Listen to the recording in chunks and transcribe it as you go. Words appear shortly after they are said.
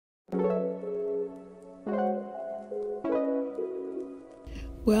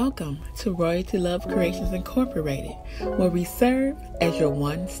Welcome to Royalty Love Creations Incorporated, where we serve as your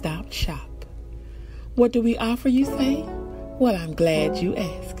one-stop shop. What do we offer, you say? Well, I'm glad you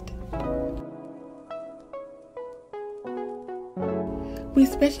asked. We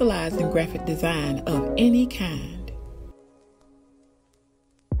specialize in graphic design of any kind.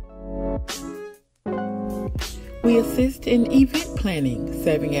 We assist in event planning,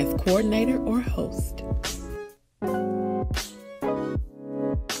 serving as coordinator or host.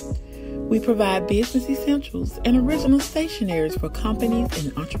 We provide business essentials and original stationeries for companies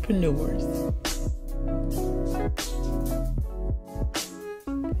and entrepreneurs.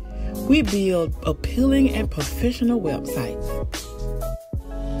 We build appealing and professional websites.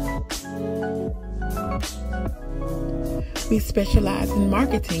 We specialize in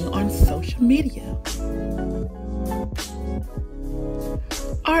marketing on social media.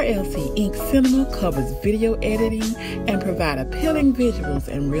 RLCinc Cinema covers video editing and provide appealing visuals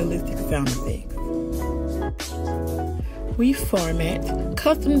and realistic sound effects. We format,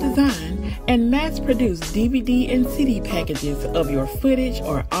 custom design, and mass produce DVD and CD packages of your footage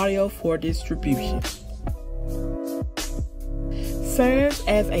or audio for distribution. Serves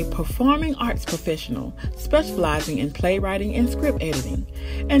as a performing arts professional, specializing in playwriting and script editing,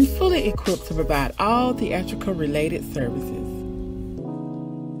 and fully equipped to provide all theatrical related services.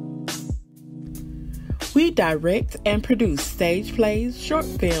 We direct and produce stage plays, short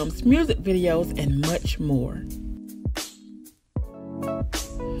films, music videos, and much more.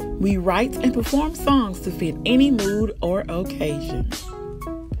 We write and perform songs to fit any mood or occasion.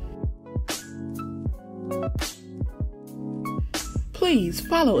 Please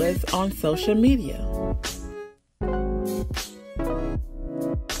follow us on social media.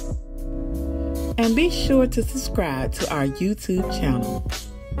 And be sure to subscribe to our YouTube channel.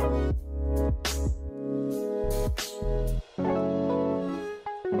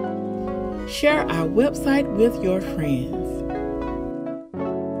 Share our website with your friends.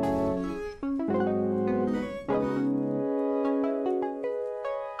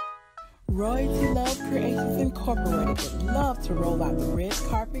 Royalty Love Creations Incorporated would love to roll out the red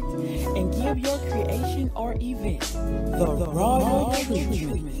carpet and give your creation or event the royal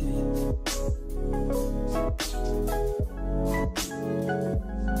treatment.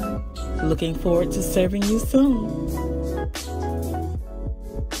 Looking forward to serving you soon.